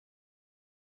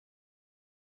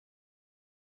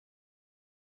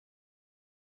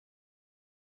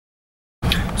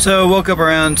So woke up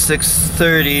around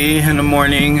 6:30 in the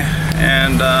morning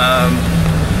and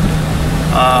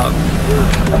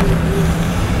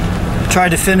tried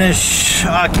to finish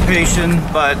Occupation,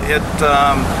 but it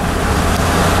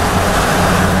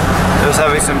was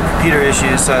having some computer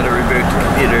issues, so I had to reboot the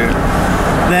computer.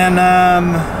 Then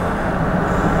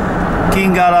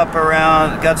Keen got up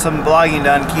around, got some blogging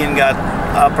done. Keen got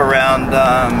up around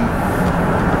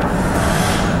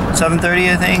 7:30,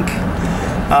 I think.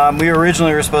 We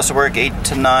originally were supposed to work 8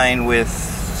 to 9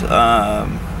 with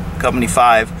Company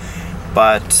 5,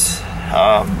 but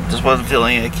just wasn't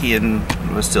feeling it. Keen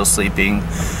was still sleeping,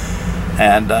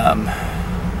 and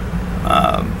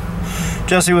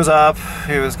Jesse was up.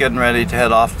 He was getting ready to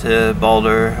head off to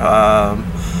Boulder.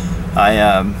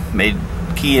 I made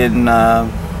Keen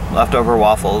leftover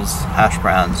waffles, hash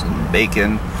browns, and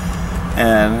bacon,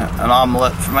 and an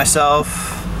omelet for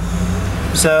myself,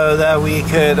 so that we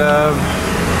could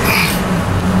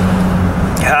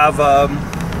have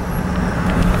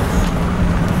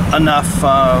enough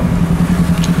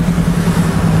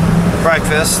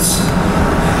breakfast.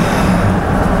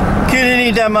 Couldn't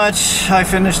eat that much. I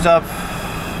finished up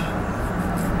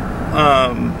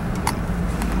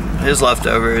his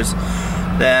leftovers,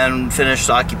 then finished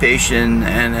Occupation,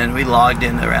 and then we logged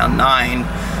in around 9.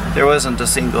 There wasn't a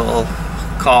single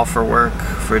call for work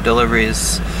for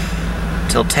deliveries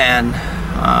till 10.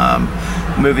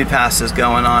 Movie Pass is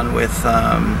going on with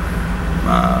the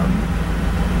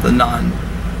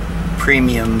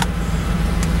non-premium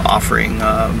offering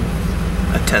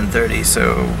at 10:30,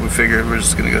 so we figured we're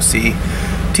just gonna go see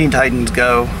Teen Titans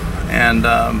Go, and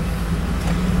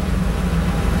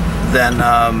then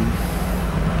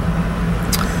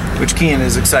which Keen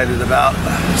is excited about.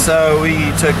 So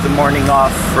we took the morning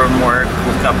off from work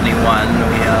with Company 1.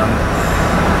 We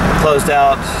closed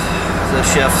out the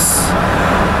shifts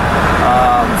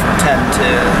from 10 to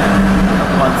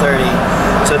 1:30.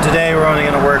 So today we're only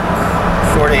going to work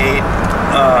 4 to 8.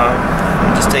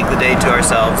 Just take the day to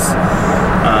ourselves,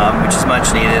 which is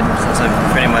much needed since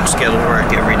I'm pretty much scheduled to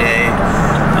work every day.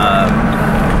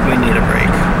 We need a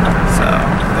break. So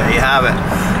there you have it.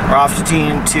 We're off to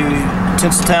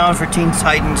Tinseltown for Teen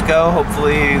Titans Go.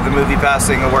 Hopefully the movie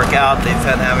passing will work out. They've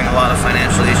been having a lot of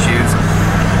financial issues,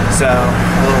 so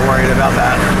a little worried about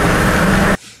that.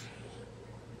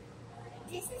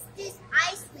 This is this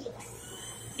ice cream.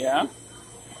 Yeah?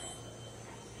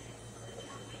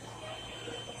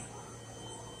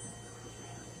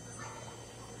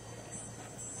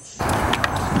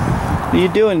 What are you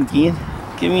doing, Keen?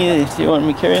 Give me this. Do you want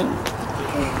me to carry it?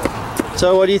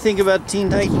 So what do you think about Teen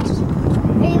Titans?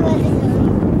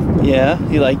 Yeah,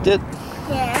 you liked it?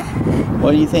 Yeah.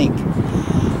 What do you think?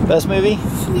 Best movie?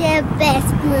 Yeah,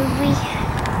 best movie.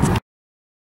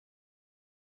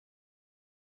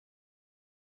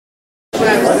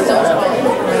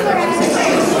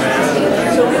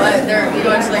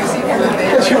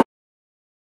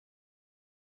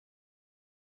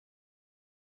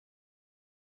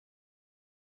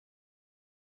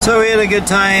 So we had a good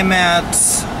time at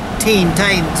Teen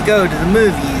Titans Go to the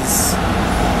movies.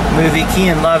 Movie,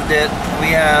 Keen loved it.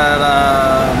 We had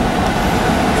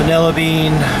vanilla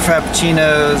bean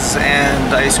frappuccinos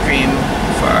and ice cream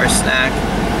for our snack.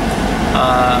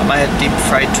 I had deep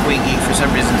fried Twinkie. For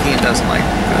some reason Keen doesn't like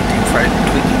the deep fried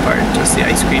Twinkie part, just the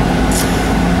ice cream.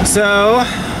 So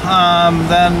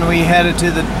then we headed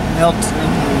to the Hilton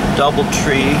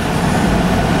Doubletree,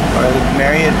 or the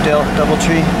Marriott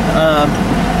Doubletree,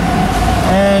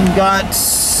 and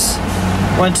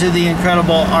went to the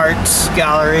Incredible Arts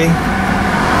Gallery,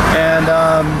 and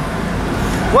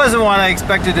wasn't what I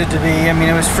expected it to be. I mean,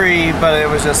 it was free, but it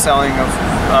was just selling of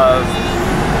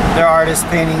their artist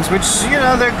paintings, which, you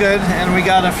know, they're good, and we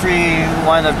got a free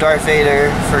one of Darth Vader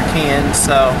for Keen,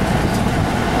 so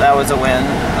that was a win.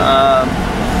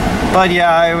 But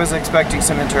yeah, I was expecting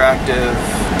some interactive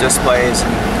displays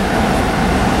and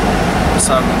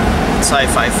some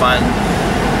sci-fi fun.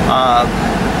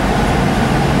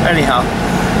 Anyhow,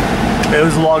 it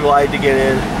was a long line to get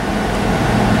in,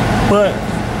 but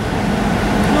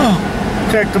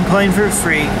can't complain for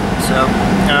free. So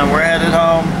we're headed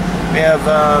home. We have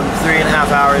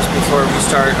 3.5 hours before we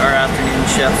start our afternoon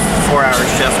shift, 4-hour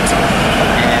shift,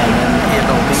 and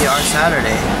it'll be our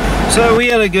Saturday. So we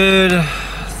had a good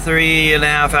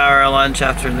 3.5 hour lunch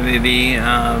after the movie.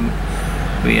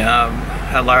 We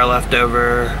had our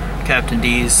leftover Captain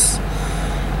D's,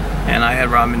 and I had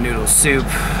ramen noodle soup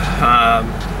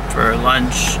for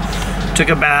lunch. Took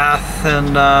a bath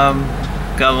and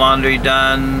got laundry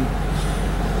done.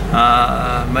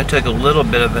 I took a little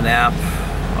bit of a nap,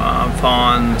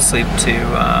 fallen asleep to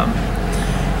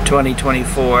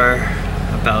 2024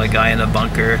 about a guy in a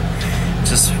bunker. It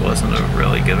just wasn't a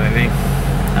really good movie.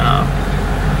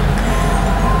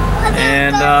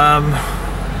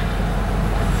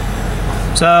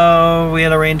 So we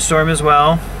had a rainstorm as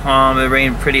well. It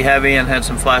rained pretty heavy and had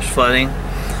some flash flooding.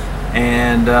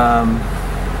 And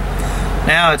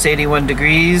now it's 81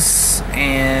 degrees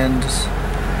and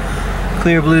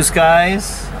clear blue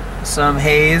skies, some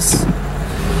haze.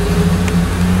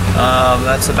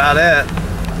 That's about it.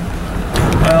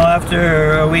 Well,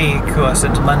 after a week, well,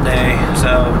 since Monday,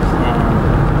 so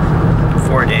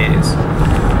 4 days,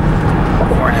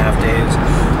 4.5 days.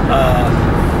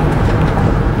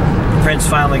 Prince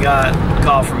finally got a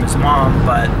call from his mom,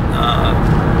 but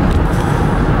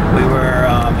we were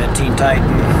at Teen Titan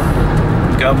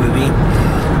Go movie.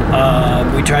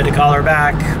 We tried to call her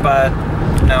back, but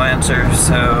no answer,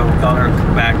 so we called her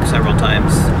back several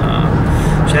times.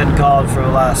 She hadn't called for the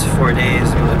last 4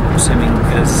 days, I'm assuming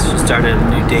because she started a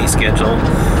new day schedule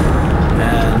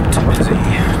and too busy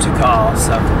to call.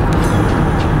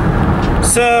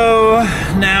 So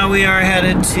now we are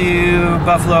headed to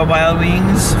Buffalo Wild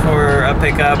Wings for a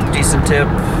pickup, decent tip,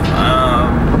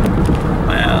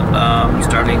 and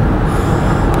starting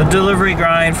the delivery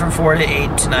grind from 4 to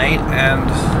 8 tonight, and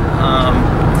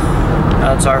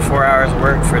that's our 4 hours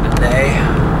work for today.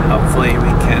 Hopefully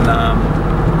we can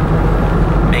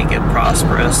make it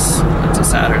prosperous. It's a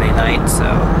Saturday night, so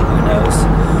who knows.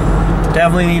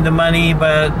 Definitely need the money,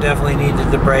 but definitely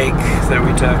needed the break that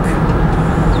we took.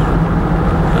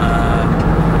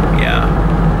 Yeah.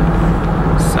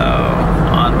 So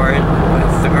onward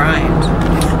with the grind.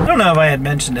 I don't know if I had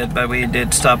mentioned it, but we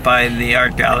did stop by the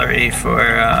art gallery for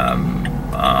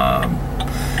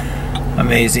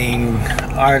amazing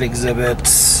art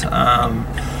exhibits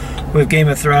with Game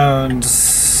of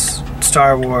Thrones,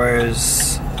 Star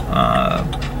Wars,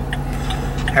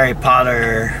 Harry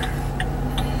Potter,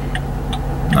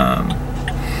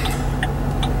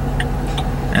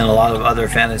 and a lot of other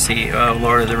fantasy,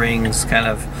 Lord of the Rings kind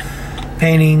of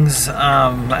paintings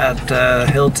at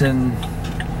Hilton,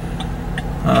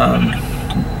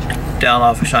 down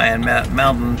off of Cheyenne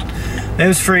Mountain. It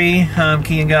was free.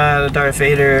 Keegan got a Darth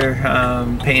Vader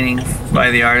painting by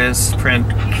the artist, print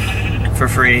for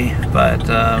free, but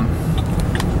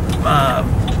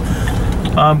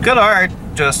good art.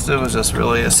 It was just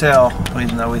really a sale,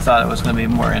 even though we thought it was going to be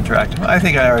more interactive. I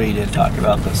think I already did talk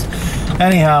about this.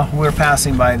 Anyhow, we're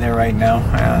passing by there right now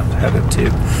and headed to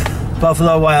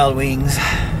Buffalo Wild Wings.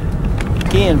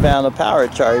 Keegan found a power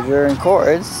charger and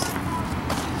cords.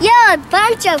 Yeah, a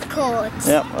bunch of cords.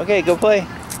 Yep. Okay, go play.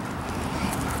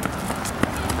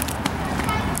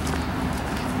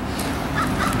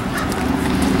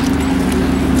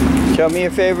 Show me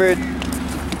your favorite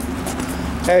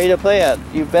area to play at.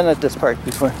 You've been at this park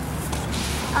before.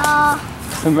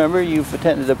 Remember, you've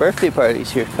attended the birthday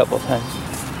parties here a couple times.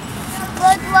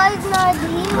 But why is not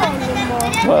here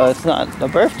anymore? Well, it's not a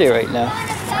birthday right now.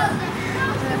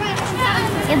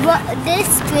 Yeah, but this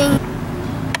string.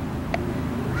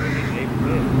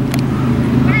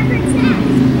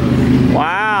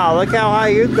 Wow, look how high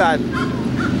you got.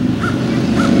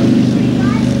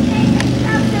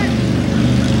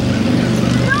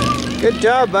 Good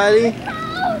job, buddy.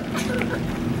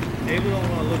 Maybe we don't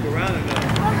want to look around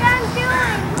enough. What I'm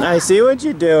doing? I see what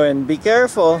you're doing. Be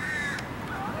careful.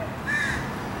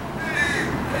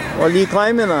 What are you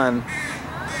climbing on?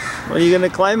 What are you going to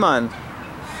climb on?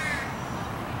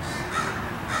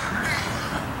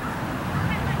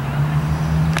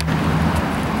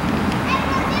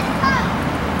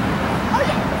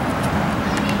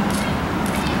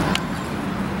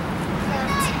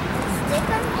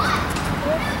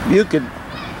 You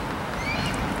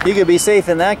could be safe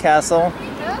in that castle.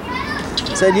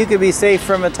 Said you could be safe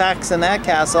from attacks in that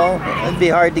castle. It'd be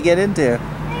hard to get into.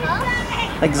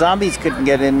 Like zombies couldn't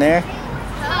get in there. This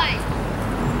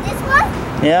one?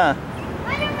 Yeah.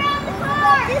 What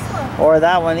about this one? Or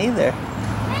that one either.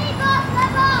 Hey, boss,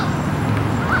 let go!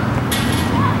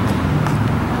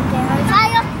 Okay, on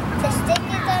fire. The stick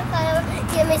is on fire.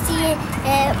 You may see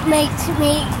it makes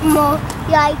me more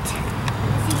light.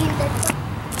 See the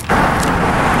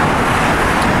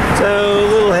So a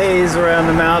little haze around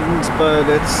the mountains, but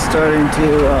it's starting to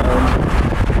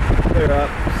clear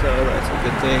up, so that's a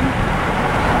good thing.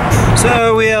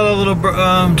 So we had a little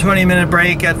 20-minute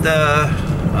break at the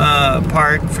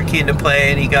park for Keegan to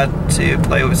play, and he got to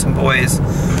play with some boys,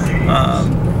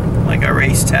 like a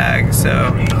race tag,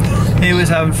 so he was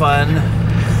having fun.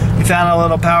 He found a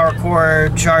little power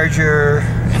cord charger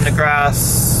in the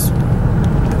grass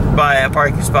by a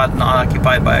parking spot not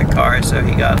occupied by a car, so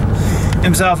he got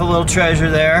himself a little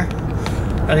treasure there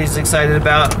that he's excited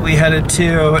about. We headed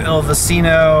to El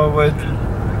Vecino,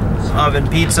 oven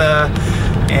pizza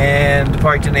and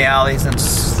parked in the alley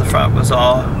since the front was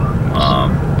all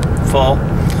full.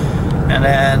 And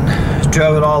then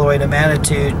drove it all the way to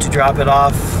Manitou to drop it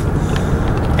off.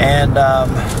 And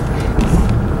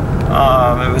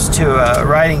it was to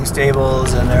riding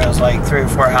stables, and there was like 3 or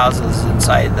 4 houses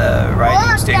inside the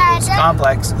riding stables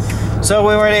complex. So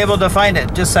we weren't able to find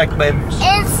it. Just a sec, babe.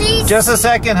 Just a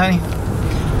second, honey.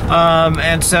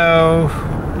 And so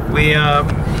we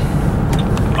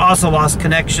also lost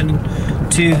connection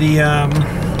to the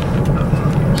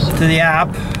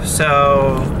app.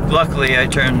 So luckily I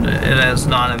turned it as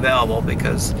non-available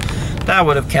because that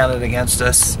would have counted against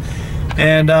us.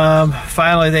 And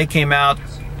finally they came out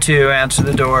to answer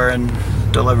the door and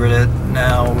delivered it.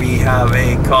 Now we have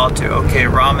a call to OK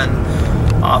Ramen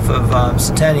off of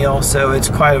Centennial, so it's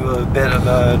quite a bit of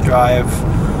a drive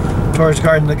towards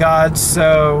Garden of the Gods.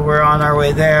 So we're on our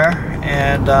way there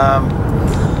and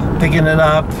picking it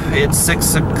up. It's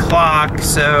 6 o'clock,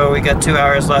 so we got 2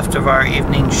 hours left of our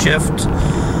evening shift,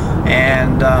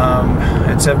 and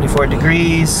it's 74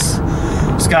 degrees.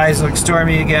 Skies look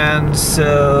stormy again,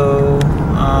 so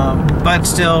but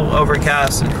still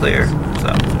overcast and clear.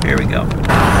 So here we go.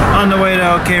 On the way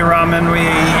to OK Ramen, we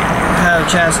had a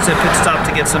chance to pit stop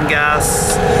to get some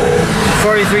gas.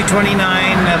 43.29.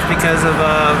 That's because of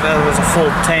it was a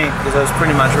full tank because I was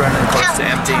pretty much running close to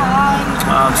empty.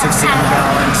 16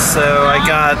 gallons. So I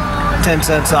got 10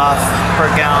 cents off per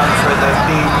gallon for the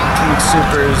King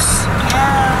Supers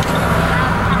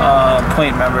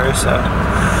point member. So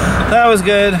that was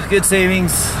good. Good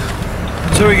savings.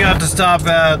 So we got to stop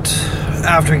at,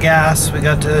 after gas, we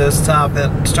got to stop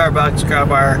at Starbucks, grab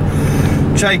our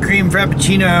chai cream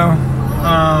frappuccino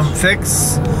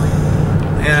fix,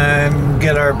 and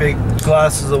get our big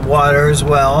glasses of water as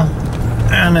well.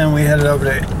 And then we headed over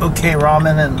to OK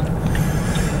Ramen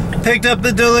and picked up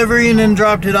the delivery and then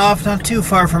dropped it off not too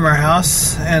far from our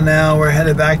house. And now we're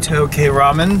headed back to OK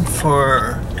Ramen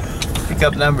for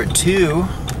pickup number 2.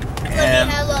 And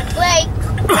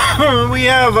we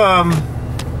have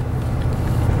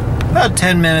about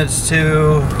 10 minutes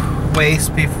to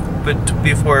waste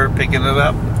before picking it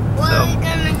up. What are we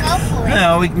gonna go for?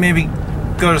 No, we can maybe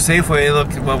go to Safeway,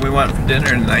 look at what we want for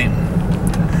dinner tonight.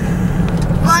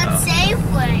 What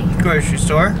Safeway? Grocery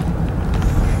store.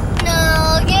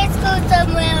 No, let's go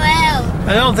somewhere else.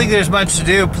 I don't think there's much to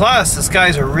do. Plus, the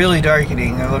skies are really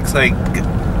darkening. It looks like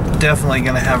definitely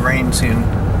gonna have rain soon.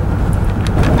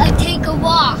 I take a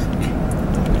walk.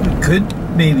 We could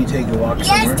maybe take a walk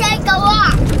somewhere. Let's take a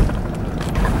walk.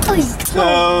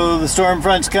 So the storm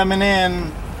front's coming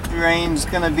in. Rain's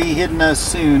gonna be hitting us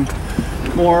soon.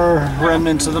 More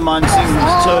remnants of the monsoon.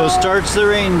 So starts the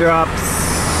raindrops.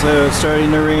 So it's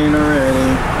starting to rain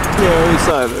already. Yeah, we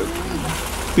saw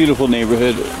it. Beautiful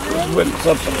neighborhood. But it's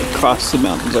up across the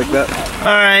mountains like that. All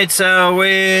right, so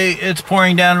it's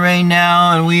pouring down rain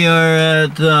now, and we are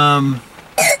at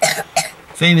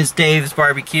Famous Dave's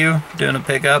Barbecue doing a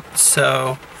pickup.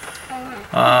 So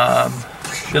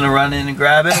gonna run in and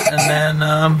grab it, and then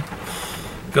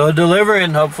go deliver it,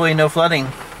 and hopefully no flooding.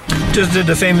 Just did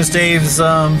the Famous Dave's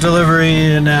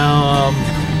delivery, and now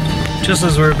just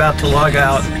as we're about to log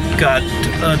out, got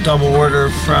a double order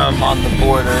from On the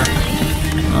Border.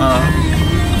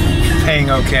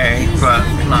 Paying okay, but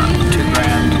not too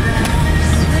grand.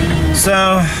 So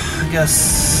I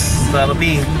guess that'll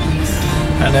be,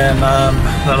 and then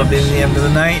that'll be the end of the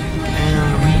night,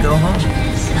 and we go home.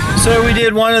 So we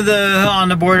did one of the On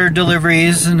the Border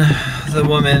deliveries, and the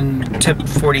woman tipped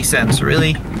 40 cents.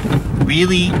 Really?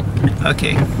 Really?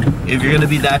 Okay. If you're gonna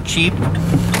be that cheap,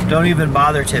 don't even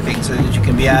bother tipping so that you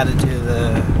can be added to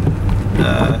the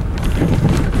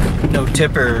no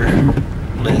tipper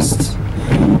list,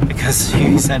 because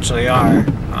you essentially are.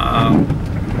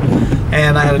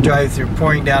 And I had to drive through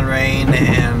pouring down rain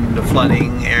and the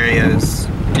flooding areas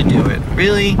to do it.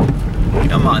 Really?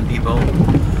 Come on, people.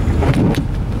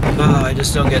 I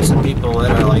just don't get some people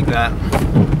that are like that.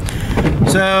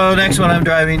 So next one I'm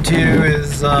driving to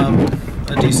is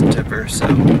a decent tipper, so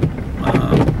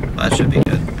that should be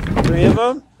good. 3 of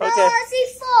them? Okay. No, I see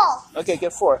 4. Okay,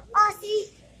 get 4. I see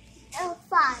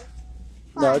 5.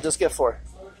 No, just get 4.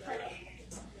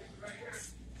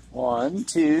 1,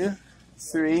 2,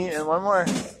 3, and 1 more.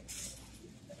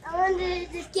 I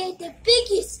wanted to get the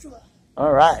biggest one.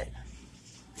 All right.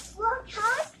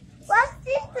 What's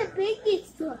this the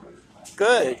biggest one?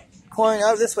 Good. Corn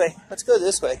out this way. Let's go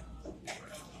this way.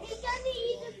 Are you gonna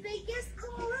eat the biggest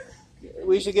corn?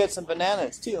 We should get some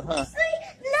bananas too, huh?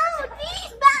 No,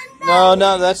 these bananas.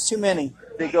 No, that's too many.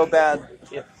 They go bad.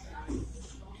 Yeah.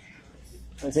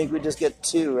 I think we just get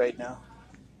 2 right now.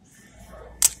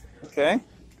 Okay.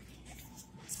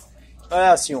 What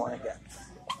else you want to get?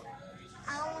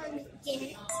 I want to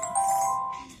get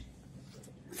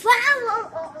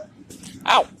flowers.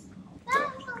 Ow!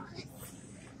 Flowers.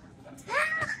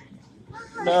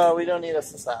 No, we don't need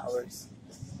us some flowers.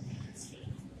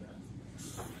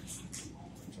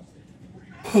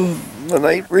 The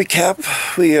night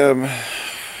recap. We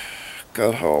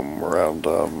got home around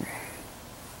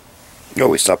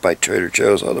we stopped by Trader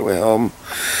Joe's on the way home.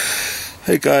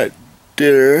 I got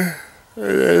dinner.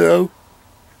 And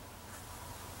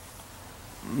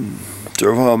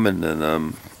drove home and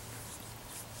then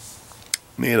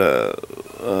made a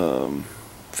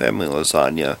family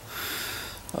lasagna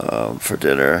for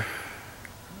dinner,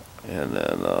 and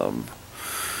then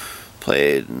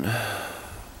played and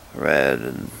read,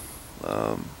 and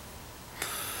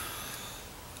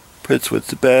Prince went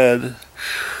to bed,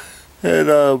 and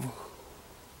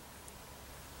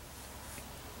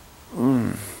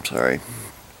sorry.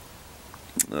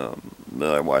 Then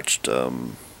I watched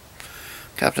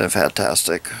Captain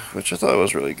Fantastic, which I thought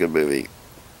was a really good movie.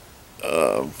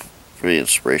 Pretty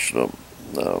inspirational.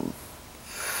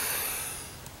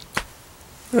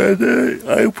 And then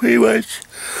I pretty much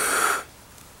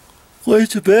went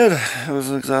to bed. It was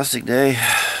an exhausting day.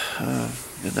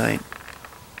 Good night.